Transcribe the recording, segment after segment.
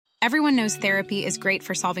Everyone knows therapy is great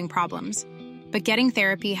for solving problems, but getting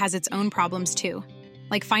therapy has its own problems too,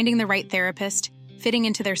 like finding the right therapist, fitting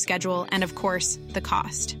into their schedule, and of course, the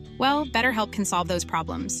cost. Well, BetterHelp can solve those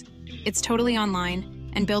problems. It's totally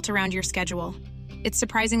online and built around your schedule. It's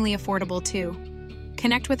surprisingly affordable too.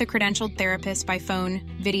 Connect with a credentialed therapist by phone,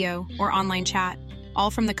 video, or online chat,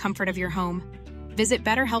 all from the comfort of your home. Visit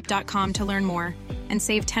BetterHelp.com to learn more and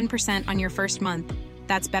save 10% on your first month.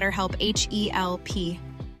 That's BetterHelp, H-E-L-P.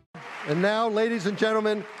 And now, ladies and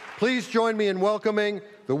gentlemen, please join me in welcoming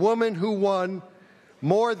the woman who won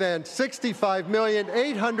more than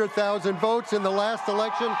 65,800,000 votes in the last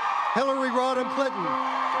election, Hillary Rodham Clinton.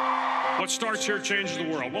 What starts here changes the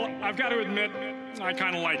world. Well, I've got to admit, I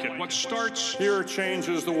kind of like it. What starts here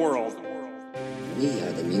changes the world. We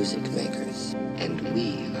are the music makers, and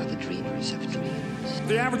we are the dreamers of dreams.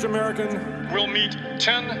 The average American will meet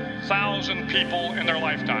 10,000 people in their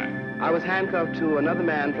lifetime. I was handcuffed to another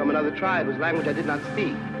man from another tribe whose language I did not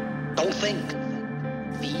speak. Don't think.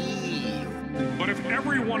 Feel. But if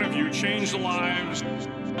every one of you changed the lives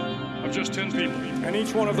of just 10 people, and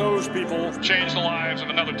each one of those people changed the lives of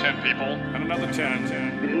another 10 people, and another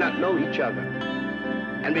 10. We did not know each other.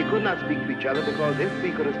 And we could not speak to each other because if we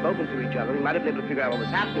could have spoken to each other, we might have been able to figure out what was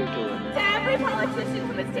happening to us. To every politician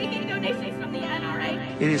who is taking donations from the NRA.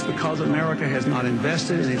 It is because America has not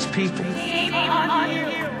invested in its people. Shame on you.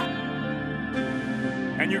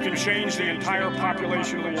 And you can change the entire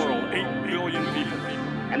population of the world, 8 billion people.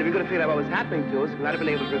 And if we could have figured out what was happening to us, we might have been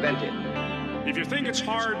able to prevent it. If you think it's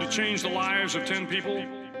hard to change the lives of 10 people,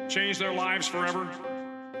 change their lives forever,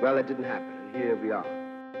 well, that didn't happen. Here we are.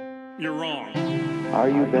 You're wrong. Are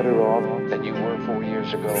you better off than you were 4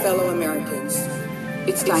 years ago? Fellow Americans,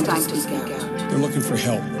 it's time to speak out. They're looking for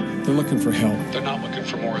help. They're looking for help. They're not looking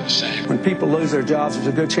for more of the same. When people lose their jobs, there's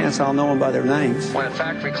a good chance I'll know them by their names. When a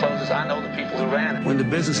factory closes, I know the people who ran it. When the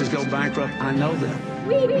businesses go bankrupt, I know them.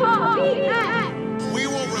 We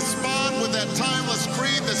will respond with that timeless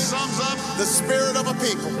creed that sums up the spirit of a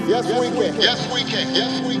people. Yes, we can. Yes, we can.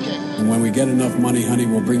 Yes, we can. And when we get enough money, honey,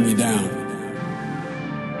 we'll bring you down.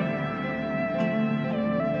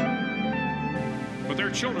 But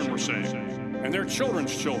their children were saved, and their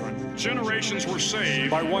children's children. Generations were saved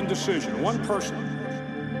by one decision, one person.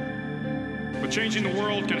 But changing the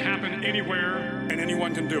world can happen anywhere, and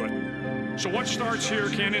anyone can do it. So what starts here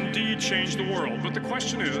can indeed change the world. But the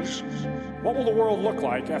question is, what will the world look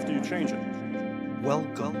like after you change it?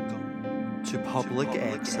 Welcome to Public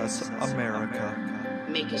Access America.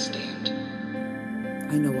 Make a stand.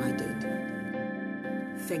 I know I did.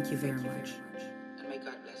 Thank you very much. And may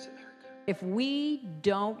God bless America. If we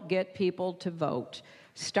don't get people to vote,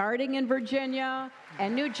 starting in Virginia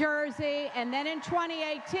and New Jersey, and then in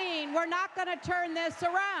 2018, we're not going to turn this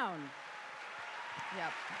around.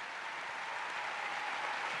 Yep.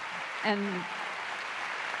 And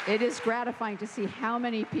it is gratifying to see how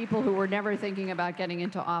many people who were never thinking about getting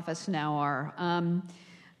into office now are. A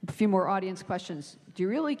few more audience questions. Do you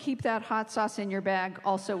really keep that hot sauce in your bag?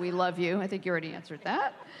 Also, we love you. I think you already answered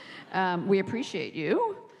that. We appreciate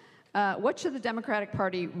you. What should the Democratic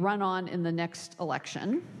Party run on in the next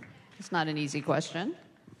election? It's not an easy question.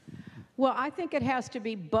 Well, I think it has to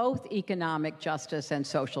be both economic justice and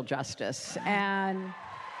social justice. And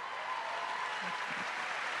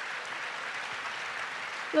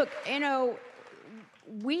look, you know,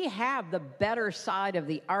 we have the better side of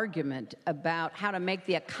the argument about how to make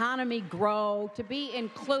the economy grow, to be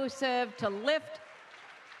inclusive, to lift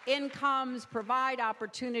incomes, provide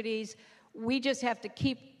opportunities. We just have to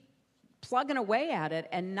keep plugging away at it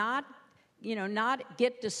and not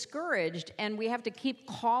get discouraged, and we have to keep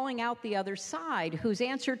calling out the other side, whose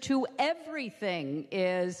answer to everything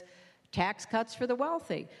is tax cuts for the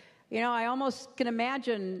wealthy. You know, I almost can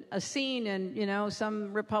imagine a scene in,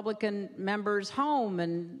 some Republican member's home,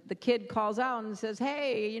 and the kid calls out and says,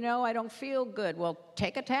 hey, I don't feel good. Well,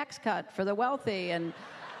 take a tax cut for the wealthy, and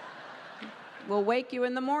we'll wake you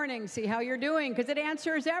in the morning, see how you're doing, because it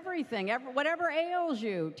answers everything, whatever ails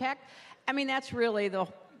you. That's really the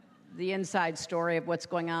inside story of what's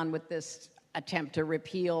going on with this attempt to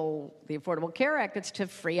repeal the Affordable Care Act. It's to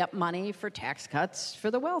free up money for tax cuts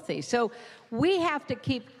for the wealthy. So we have to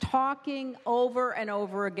keep talking over and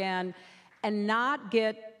over again and not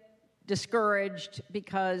get discouraged,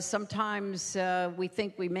 because sometimes we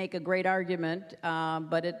think we make a great argument,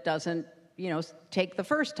 but it doesn't, take the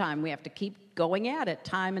first time. We have to keep going at it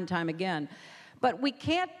time and time again. But we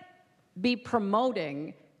can't be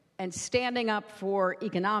promoting and standing up for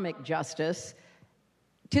economic justice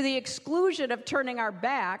to the exclusion of turning our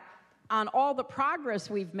back on all the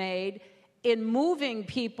progress we've made in moving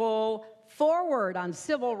people forward on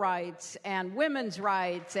civil rights and women's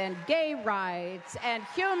rights and gay rights and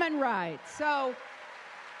human rights. So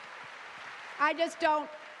I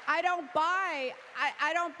don't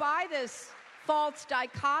buy this false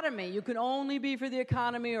dichotomy. You can only be for the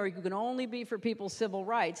economy or you can only be for people's civil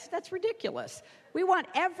rights. That's ridiculous. We want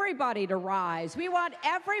everybody to rise. We want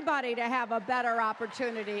everybody to have a better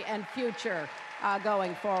opportunity and future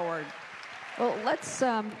going forward. Well,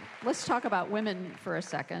 let's talk about women for a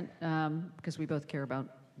second, because we both care about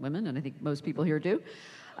women, and I think most people here do.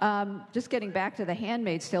 Just getting back to The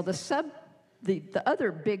Handmaid's Tale, the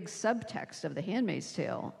other big subtext of The Handmaid's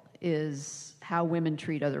Tale is how women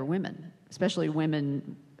treat other women, especially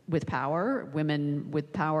women with power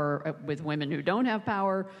with women who don't have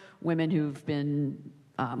power, women who've been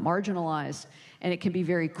marginalized, and it can be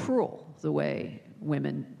very cruel the way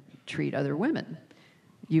women treat other women.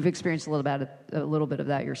 You've experienced a little bit of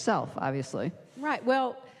that yourself, obviously. Right.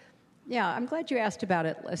 Well, yeah, I'm glad you asked about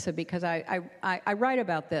it, Lissa, because I write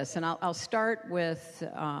about this, and I'll start with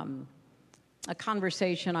a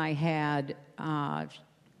conversation I had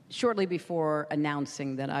shortly before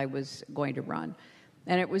announcing that I was going to run.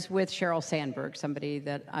 And it was with Sheryl Sandberg, somebody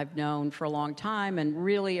that I've known for a long time and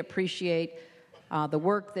really appreciate the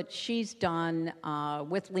work that she's done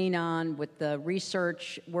with Lean On, with the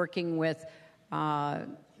research, working with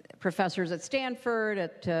professors at Stanford,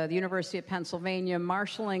 at the University of Pennsylvania,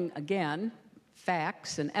 marshaling, again,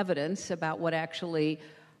 facts and evidence about what actually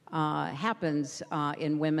happens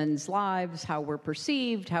in women's lives, how we're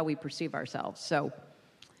perceived, how we perceive ourselves. So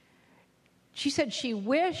she said she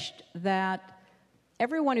wished that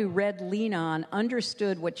everyone who read Lean On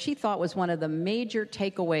understood what she thought was one of the major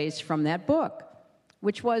takeaways from that book,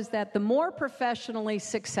 which was that the more professionally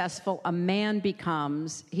successful a man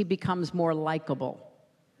becomes, he becomes more likable.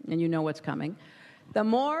 And you know what's coming. The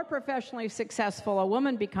more professionally successful a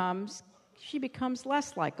woman becomes, she becomes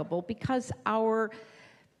less likable, because our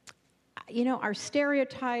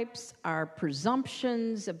stereotypes, our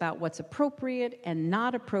presumptions about what's appropriate and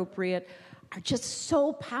not appropriate are just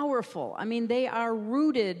so powerful. I mean, they are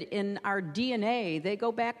rooted in our DNA. They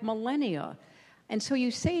go back millennia. And so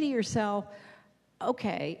you say to yourself,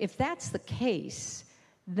 okay, if that's the case,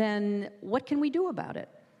 then what can we do about it?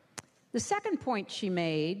 The second point she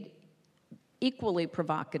made, equally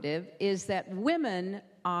provocative, is that women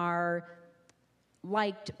are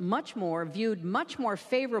liked much more, viewed much more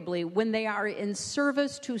favorably when they are in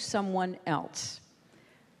service to someone else.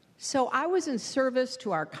 So I was in service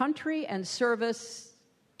to our country and service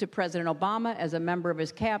to President Obama as a member of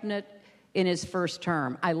his cabinet in his first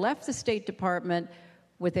term. I left the State Department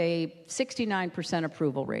with a 69%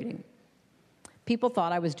 approval rating. People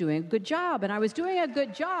thought I was doing a good job, and I was doing a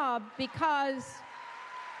good job because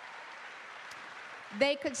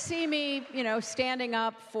they could see me, standing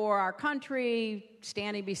up for our country,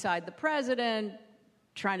 standing beside the president,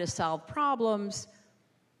 trying to solve problems.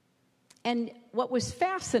 And what was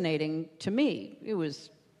fascinating to me, it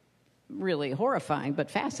was really horrifying,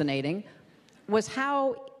 but fascinating, was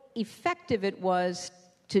how effective it was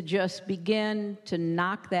to just begin to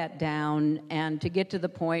knock that down and to get to the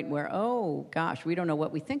point where, oh, gosh, we don't know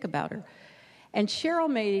what we think about her. And Sheryl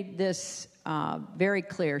made this very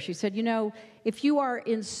clear. She said, if you are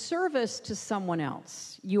in service to someone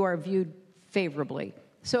else, you are viewed favorably.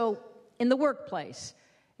 So in the workplace,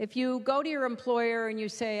 if you go to your employer and you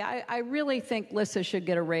say, I really think Lissa should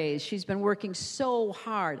get a raise, she's been working so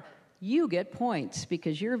hard, you get points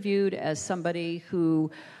because you're viewed as somebody who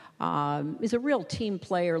is a real team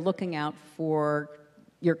player looking out for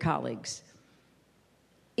your colleagues.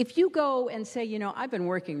 If you go and say, I've been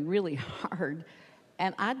working really hard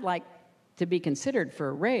and I'd like to be considered for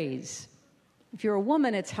a raise, if you're a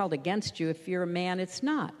woman, it's held against you. If you're a man, it's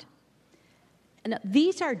not. And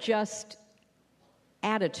these are just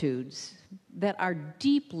attitudes that are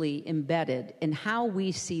deeply embedded in how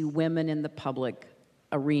we see women in the public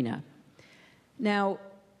arena. Now,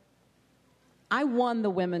 I won the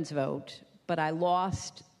women's vote, but I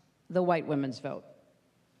lost the white women's vote.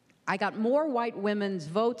 I got more white women's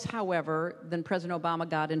votes, however, than President Obama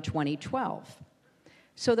got in 2012.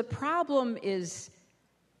 So the problem is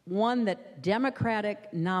one that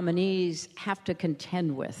Democratic nominees have to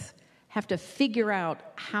contend with, have to figure out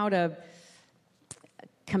how to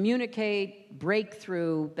communicate, break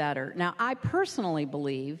through better. Now, I personally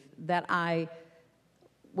believe that I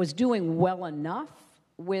was doing well enough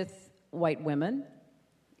with white women,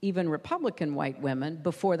 even Republican white women,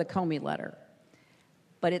 before the Comey letter.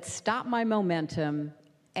 But it stopped my momentum,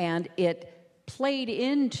 and it played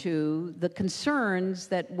into the concerns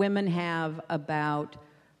that women have about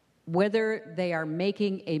whether they are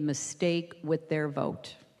making a mistake with their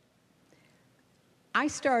vote. I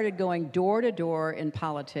started going door to door in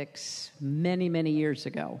politics many, many years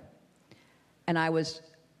ago. And I was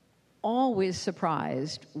always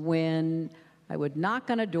surprised when I would knock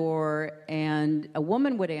on a door and a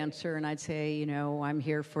woman would answer, and I'd say, you know, I'm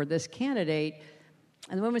here for this candidate.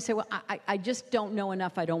 And the woman would say, well, I just don't know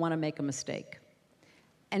enough. I don't want to make a mistake.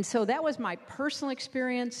 And so that was my personal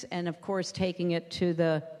experience, and of course, taking it to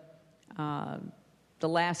the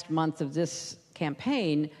last month of this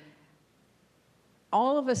campaign,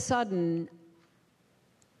 all of a sudden,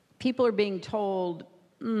 people are being told,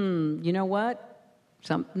 you know what?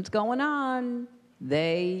 Something's going on.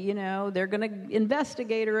 They're going to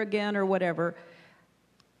investigate her again or whatever.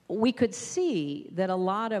 We could see that a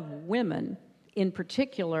lot of women, in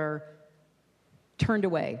particular, turned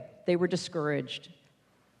away. They were discouraged.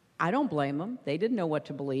 I don't blame them. They didn't know what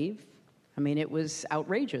to believe. I mean, it was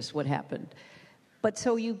outrageous what happened. But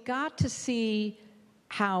so you got to see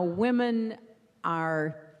how women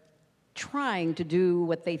are trying to do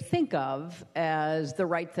what they think of as the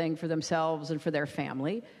right thing for themselves and for their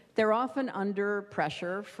family. They're often under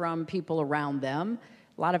pressure from people around them.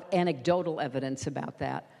 A lot of anecdotal evidence about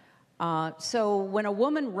that. So when a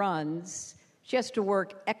woman runs, she has to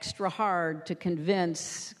work extra hard to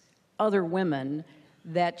convince other women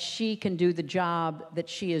that she can do the job that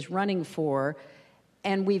she is running for.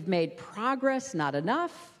 And we've made progress, not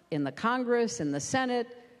enough, in the Congress, in the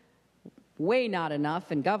Senate, way not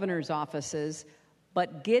enough in governors' offices,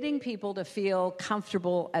 but getting people to feel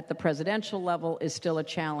comfortable at the presidential level is still a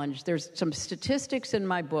challenge. There's some statistics in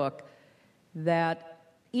my book that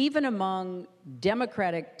even among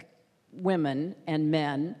Democratic women and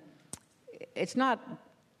men, it's not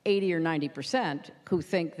 80 or 90% who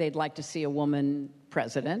think they'd like to see a woman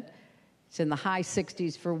president. It's in the high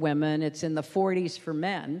 60s for women. It's in the 40s for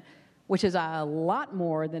men, which is a lot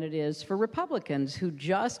more than it is for Republicans, who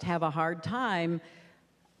just have a hard time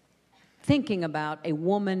thinking about a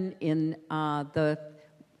woman in the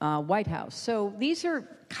White House. So these are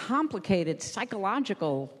complicated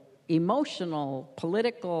psychological, emotional,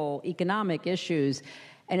 political, economic issues.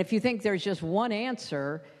 And if you think there's just one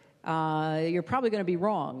answer, you're probably going to be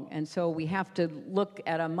wrong. And so we have to look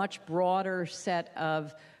at a much broader set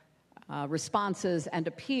of responses and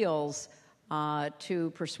appeals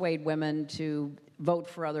to persuade women to vote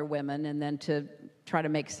for other women, and then to try to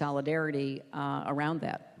make solidarity around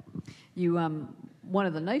that. You, one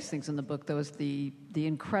of the nice things in the book, though, is the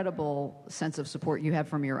incredible sense of support you have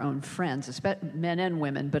from your own friends, men and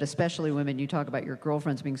women, but especially women. You talk about your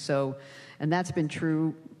girlfriends being so, and that's been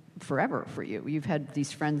true forever for you. You've had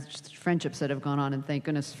these friendships that have gone on, and thank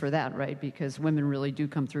goodness for that, right? Because women really do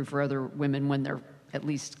come through for other women when they're at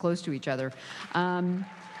least close to each other.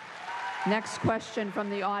 Next question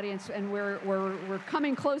from the audience, and we're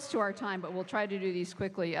coming close to our time, but we'll try to do these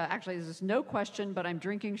quickly. Actually, this is no question, but I'm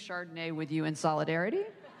drinking Chardonnay with you in solidarity.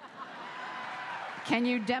 Can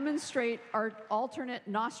you demonstrate our alternate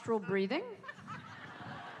nostril breathing?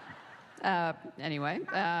 Anyway.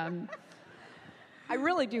 I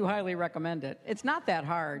really do highly recommend it. It's not that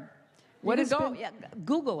hard.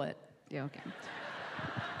 Google it. Yeah, okay.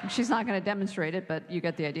 She's not going to demonstrate it, but you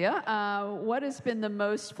get the idea. What has been the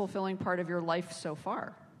most fulfilling part of your life so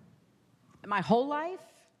far? My whole life?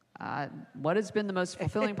 What has been the most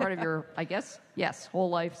fulfilling part of your, I guess, yes, whole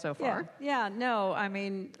life so far? No, I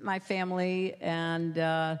mean, my family and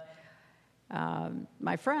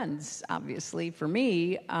my friends, obviously, for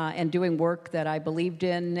me, and doing work that I believed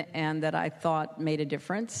in and that I thought made a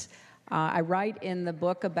difference. I write in the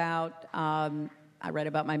book about, I write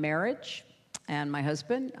about my marriage and my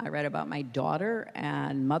husband. I write about my daughter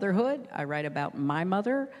and motherhood. I write about my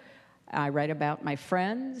mother. I write about my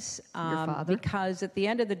friends. Your father. Because at the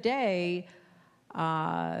end of the day,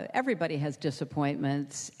 everybody has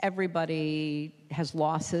disappointments. Everybody has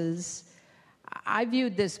losses. I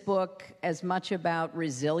viewed this book as much about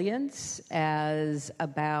resilience as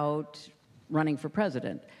about running for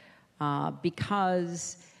president.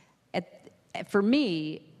 Because for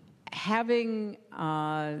me, having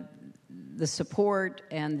the support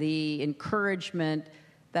and the encouragement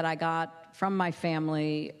that I got from my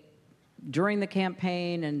family during the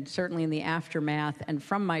campaign and certainly in the aftermath, and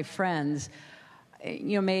from my friends,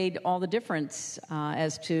 made all the difference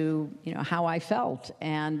as to, how I felt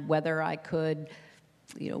and whether I could,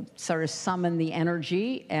 sort of summon the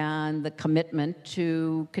energy and the commitment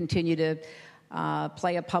to continue to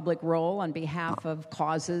play a public role on behalf of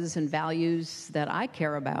causes and values that I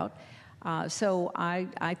care about. So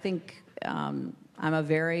I think I'm a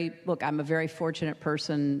very fortunate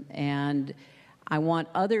person, and I want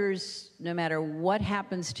others, no matter what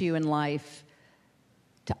happens to you in life,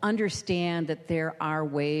 to understand that there are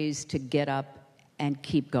ways to get up and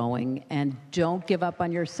keep going. And don't give up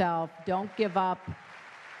on yourself. Don't give up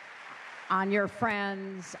on your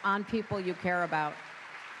friends, on people you care about.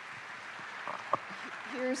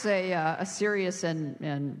 Here's a serious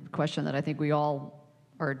and question that I think we all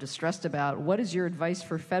are distressed about. What is your advice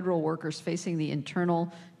for federal workers facing the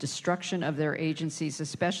internal destruction of their agencies,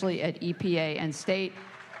 especially at EPA and state?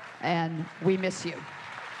 And we miss you.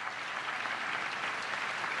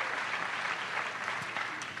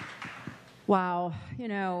 Wow, you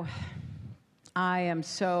know, I am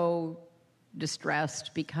so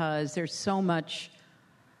distressed because there's so much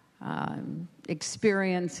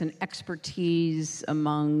experience and expertise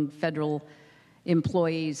among federal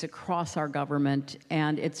employees across our government,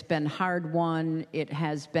 and it's been hard-won. It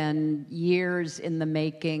has been years in the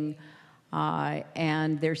making,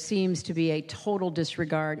 and there seems to be a total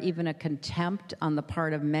disregard, even a contempt on the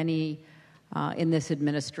part of many in this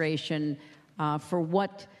administration for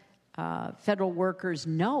what federal workers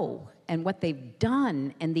know and what they've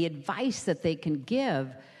done and the advice that they can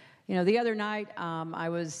give. You know, the other night I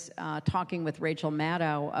was talking with Rachel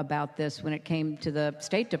Maddow about this when it came to the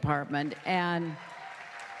State Department, and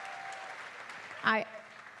I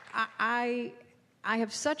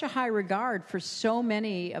have such a high regard for so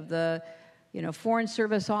many of the, you know, Foreign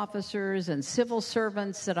Service officers and civil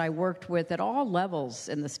servants that I worked with at all levels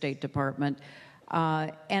in the State Department.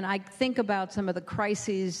 And I think about some of the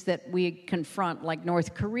crises that we confront, like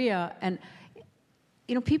North Korea, and,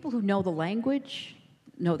 you know, people who know the language,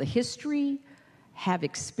 know the history, have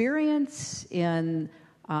experience in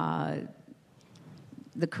the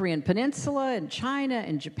Korean Peninsula and China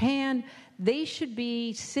and Japan, they should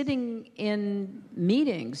be sitting in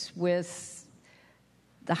meetings with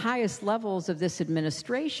the highest levels of this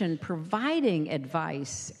administration, providing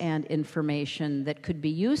advice and information that could be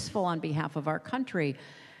useful on behalf of our country.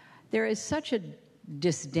 There is such a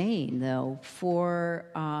disdain, though, for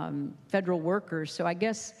federal workers. So I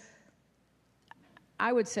guess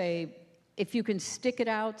I would say, if you can stick it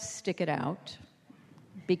out,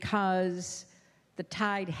 because the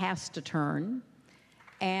tide has to turn.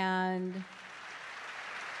 And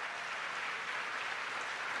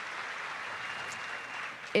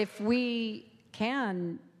if we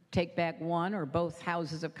can take back one or both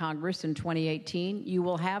houses of Congress in 2018, you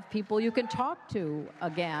will have people you can talk to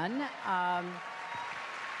again.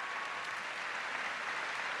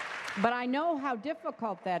 But I know how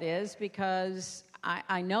difficult that is, because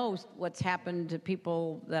I know what's happened to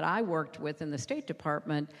people that I worked with in the State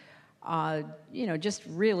Department, you know, just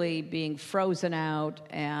really being frozen out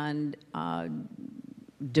and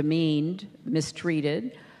demeaned,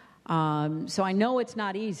 mistreated. So I know it's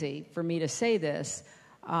not easy for me to say this,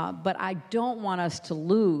 but I don't want us to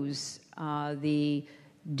lose the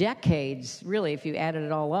decades, really, if you added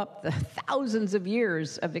it all up, the thousands of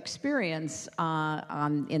years of experience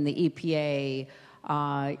in the EPA,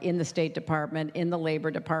 in the State Department, in the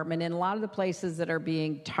Labor Department, in a lot of the places that are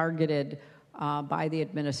being targeted by the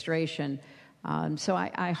administration. So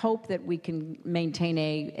I hope that we can maintain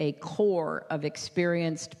a core of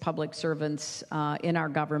experienced public servants in our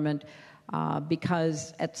government,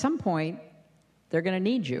 because at some point they're going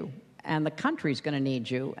to need you, and the country's going to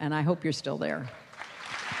need you, and I hope you're still there.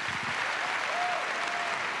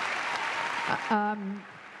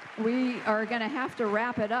 We are going to have to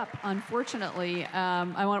wrap it up, unfortunately.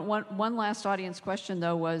 I want one last audience question,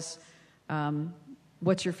 though, was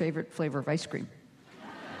what's your favorite flavor of ice cream?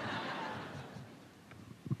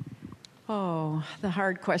 Oh, the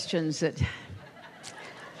hard questions.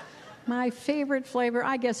 My favorite flavor,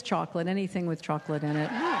 I guess chocolate, anything with chocolate in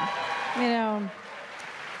it. You know,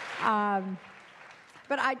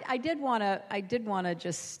 but I did want to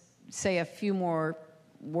just say a few more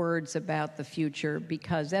words about the future,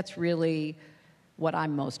 because that's really what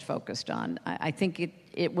I'm most focused on. I think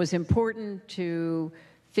it was important to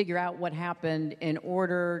figure out what happened in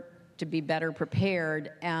order to be better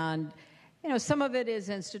prepared. And, you know, some of it is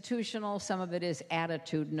institutional, some of it is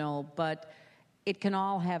attitudinal, but it can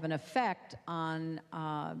all have an effect on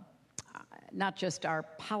not just our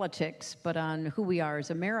politics, but on who we are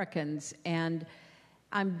as Americans. And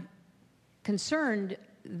I'm concerned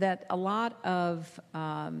that a lot of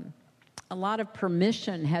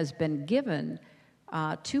permission has been given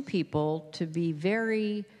to people to be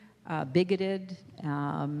very bigoted,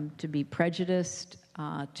 to be prejudiced,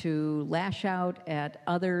 to lash out at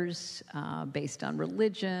others based on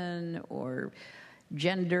religion or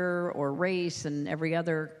gender or race and every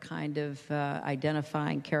other kind of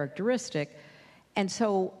identifying characteristic. And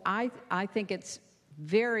so I think it's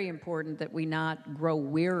very important that we not grow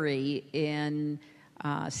weary in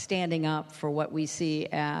standing up for what we see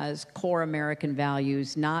as core American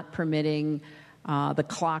values, not permitting the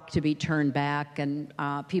clock to be turned back and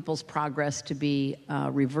people's progress to be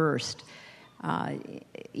reversed.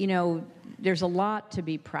 There's a lot to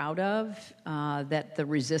be proud of that the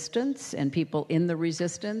resistance and people in the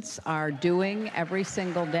resistance are doing every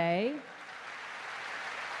single day.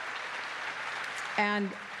 And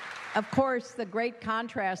of course, the great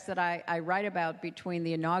contrast that I write about between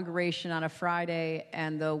the inauguration on a Friday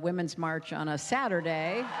and the Women's March on a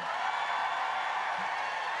Saturday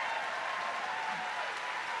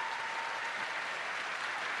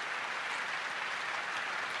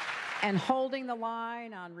and holding the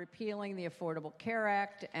line on repealing the Affordable Care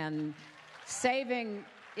Act and saving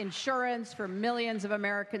insurance for millions of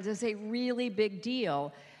Americans is a really big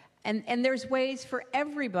deal. And there's ways for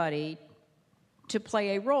everybody to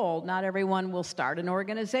play a role. Not everyone will start an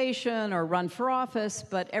organization or run for office,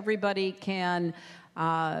 but everybody can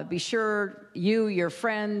be sure your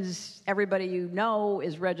friends, everybody you know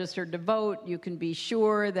is registered to vote. You can be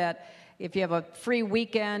sure that if you have a free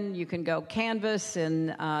weekend, you can go canvass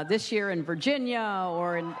this year in Virginia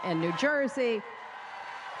or in New Jersey.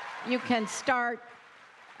 You can start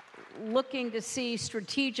looking to see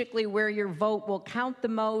strategically where your vote will count the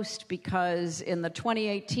most, because in the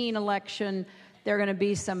 2018 election, there are going to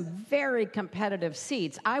be some very competitive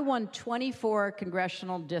seats. I won 24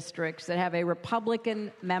 congressional districts that have a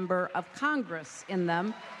Republican member of Congress in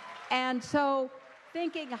them. And so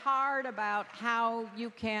thinking hard about how you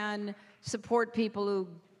can support people who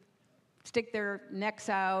stick their necks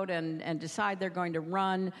out and decide they're going to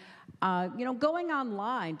run, going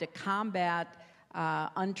online to combat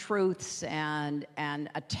untruths and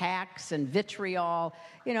attacks and vitriol.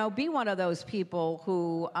 Be one of those people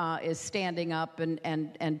who is standing up and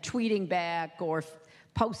tweeting back or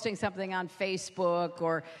posting something on Facebook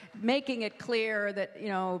or making it clear that,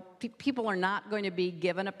 people are not going to be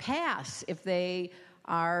given a pass if they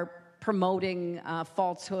are promoting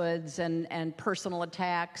falsehoods and personal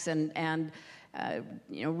attacks and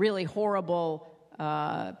really horrible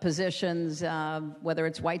positions, whether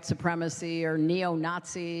it's white supremacy or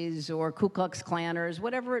neo-Nazis or Ku Klux Klanners,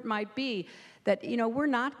 whatever it might be, that, we're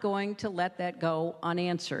not going to let that go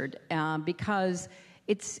unanswered because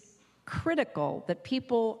it's critical that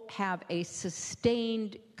people have a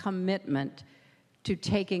sustained commitment to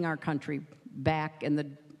taking our country back in the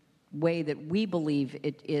way that we believe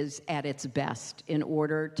it is at its best in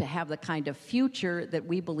order to have the kind of future that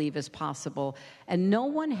we believe is possible. And no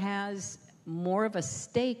one has more of a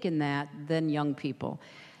stake in that than young people.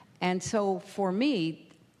 And so for me,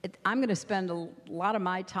 I'm going to spend a lot of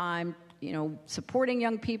my time, supporting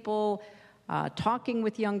young people, talking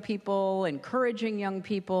with young people, encouraging young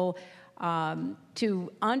people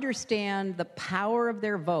to understand the power of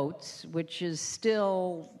their votes, which is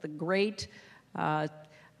still the great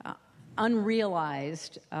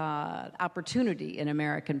unrealized opportunity in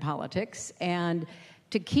American politics, and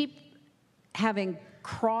to keep having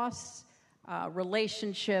cross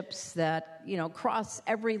relationships that, cross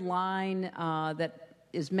every line that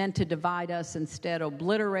is meant to divide us, instead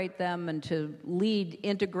obliterate them, and to lead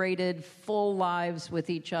integrated, full lives with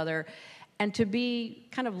each other, and to be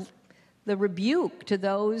kind of the rebuke to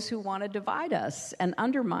those who want to divide us and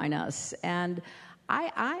undermine us. And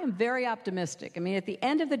I am very optimistic. I mean, at the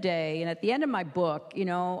end of the day, and at the end of my book,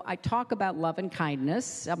 I talk about love and kindness,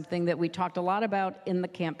 something that we talked a lot about in the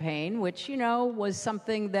campaign, which, was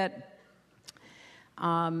something that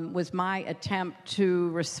was my attempt to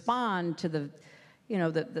respond to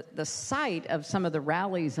the sight of some of the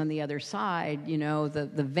rallies on the other side,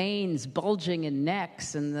 the veins bulging in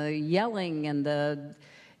necks and the yelling and the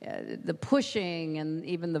pushing and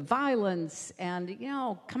even the violence. And,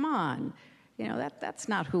 come on. That's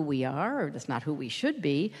not who we are, or that's not who we should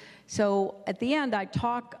be. So at the end, I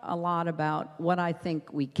talk a lot about what I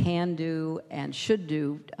think we can do and should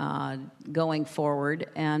do going forward.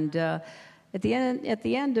 And at the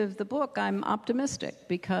end of the book, I'm optimistic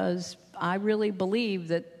because I really believe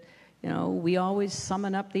that, we always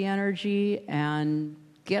summon up the energy and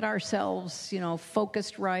get ourselves,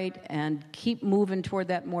 focused right and keep moving toward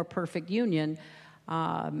that more perfect union.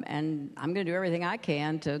 And I'm going to do everything I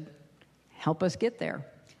can to help us get there.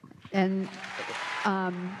 And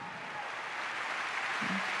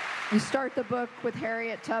you start the book with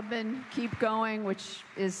Harriet Tubman, Keep Going, which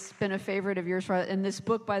has been a favorite of yours. And this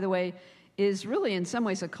book, by the way, is really in some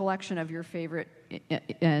ways a collection of your favorite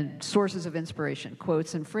sources of inspiration,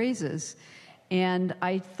 quotes and phrases. And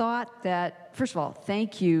I thought that, first of all,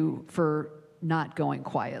 thank you for not going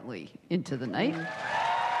quietly into the night.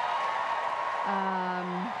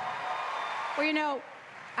 Well,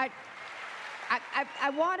 I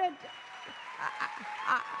wanted...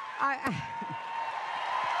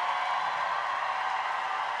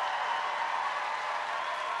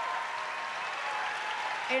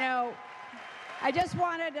 You know, I just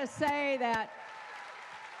wanted to say that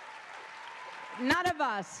none of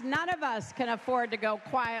us can afford to go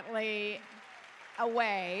quietly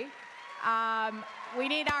away. We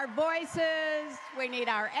need our voices, we need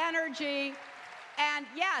our energy, and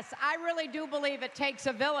yes, I really do believe it takes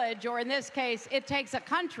a village, or in this case, it takes a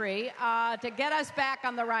country to get us back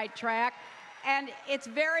on the right track, and it's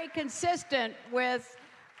very consistent with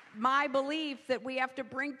my belief that we have to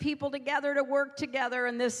bring people together to work together,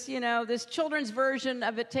 and this, you know, this children's version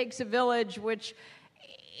of It Takes a Village, which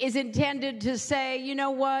is intended to say, you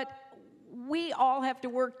know what, we all have to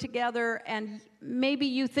work together, and maybe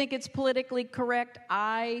you think it's politically correct.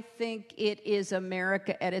 I think it is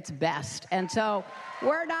America at its best, and so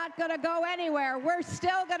we're not going to go anywhere. We're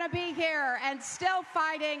still going to be here and still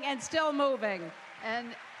fighting and still moving.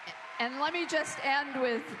 And let me just end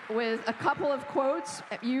with a couple of quotes.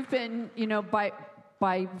 You've been, you know, by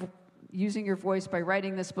using your voice, by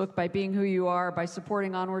writing this book, by being who you are, by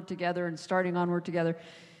supporting Onward Together and starting Onward Together,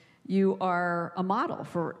 you are a model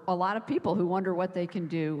for a lot of people who wonder what they can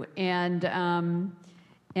do. And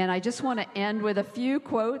I just want to end with a few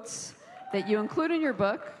quotes that you include in your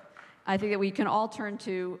book. I think that we can all turn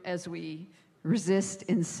to as we resist,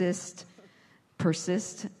 insist,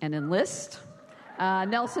 persist, and enlist.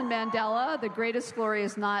 Nelson Mandela, the greatest glory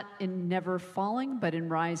is not in never falling, but in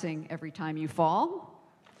rising every time you fall.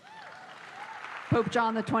 Pope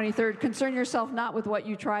John the 23rd, concern yourself not with what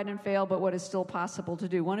you tried and failed, but what is still possible to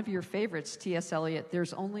do. One of your favorites, T.S. Eliot,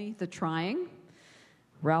 there's only the trying.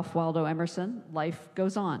 Ralph Waldo Emerson, life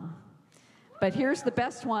goes on. But here's the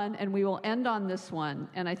best one, and we will end on this one,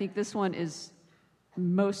 and I think this one is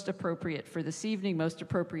most appropriate for this evening, most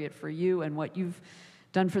appropriate for you and what you've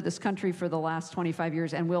done for this country for the last 25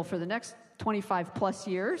 years and will for the next 25 plus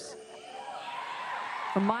years.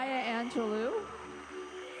 From Maya Angelou,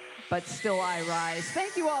 But Still I Rise.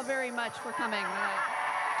 Thank you all very much for coming.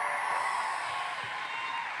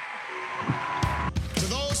 To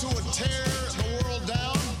those who would tear the world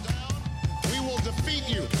down, we will defeat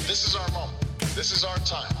you. This is our moment. This is our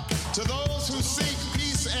time. To those who seek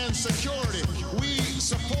peace and security, we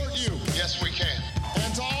support you. Yes, we can.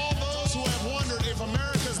 And to all those who have wondered if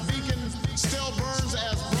America's beacon still burns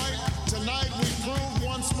as bright, tonight we prove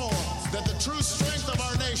once more that the true strength of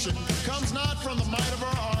our nation comes not from the might of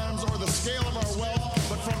our arms or the scale of our wealth,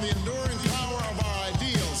 but from the enduring power of our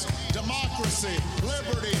ideals, democracy,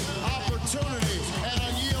 liberty, opportunity, and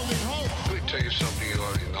unyielding hope. Let me tell you something you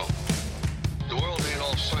already know. The world ain't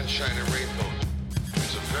all sunshine and rainbows.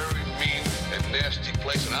 It's a very mean and nasty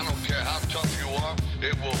place, and I don't care how tough you are,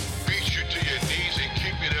 it will beat you to your knees and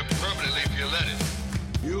keep you there permanently if you let it.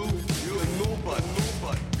 You and nobody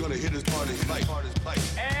gonna hit as hard as fight.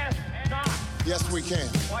 Ask not. Yes, we can.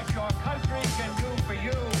 What your country can do for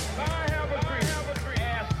you. I have a dream.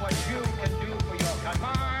 Ask what you can do for your country.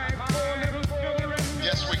 My poor little children.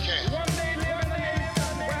 Yes, we can. One day live in a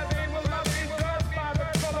nation where they will not be judged by the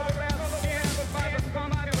color of their skin, but by the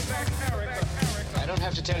content of their character. I don't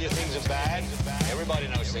have to tell you things are bad. Everybody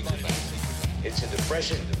knows things are bad. It's a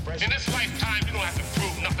depression. In this lifetime, you don't have to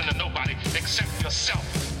prove nothing to nobody except yourself.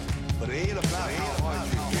 But it ain't about how hard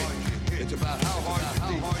you get. It's about how hard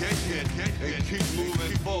you get and keep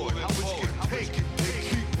moving forward. How much you can take and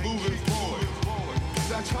keep moving forward.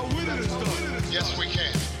 That's how winning is done. Yes, we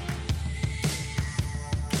can.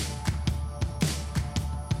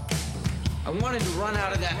 I wanted to run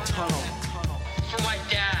out of that tunnel. For my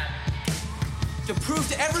dad. To prove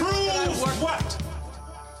to everyone that I work. What?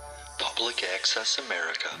 Public Access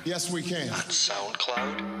America. Yes, we can. On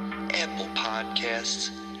SoundCloud, Apple Podcasts,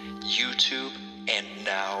 YouTube, and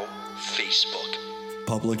now Facebook.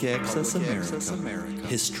 Public Access America.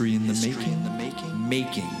 History in the making.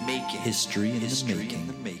 Making history in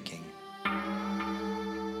the making.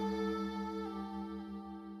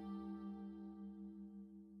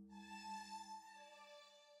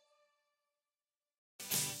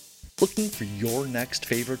 Looking for your next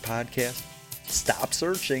favorite podcast? Stop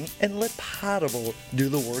searching and let Potable do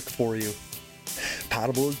the work for you.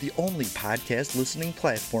 Potable is the only podcast listening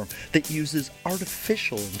platform that uses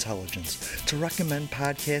artificial intelligence to recommend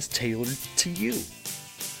podcasts tailored to you.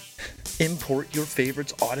 Import your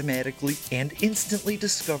favorites automatically and instantly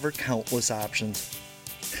discover countless options.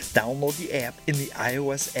 Download the app in the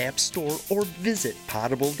iOS App Store or visit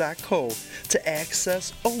Potable.co to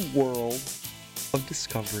access a world of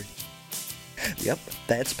discovery. Yep,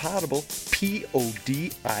 that's Potable. Podibble.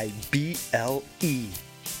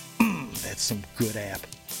 That's some good app.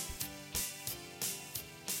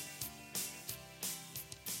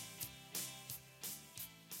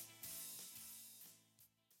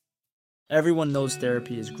 Everyone knows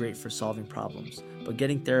therapy is great for solving problems, but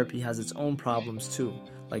getting therapy has its own problems too,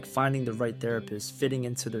 like finding the right therapist, fitting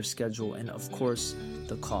into their schedule, and of course,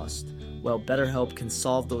 the cost. Well, BetterHelp can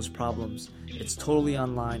solve those problems. It's totally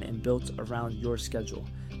online and built around your schedule.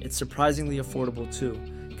 It's surprisingly affordable too.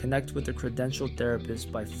 Connect with a credentialed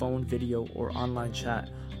therapist by phone, video, or online chat,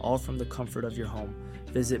 all from the comfort of your home.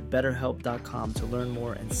 Visit BetterHelp.com to learn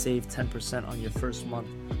more and save 10% on your first month.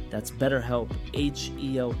 That's BetterHelp,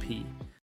 H-E-L-P.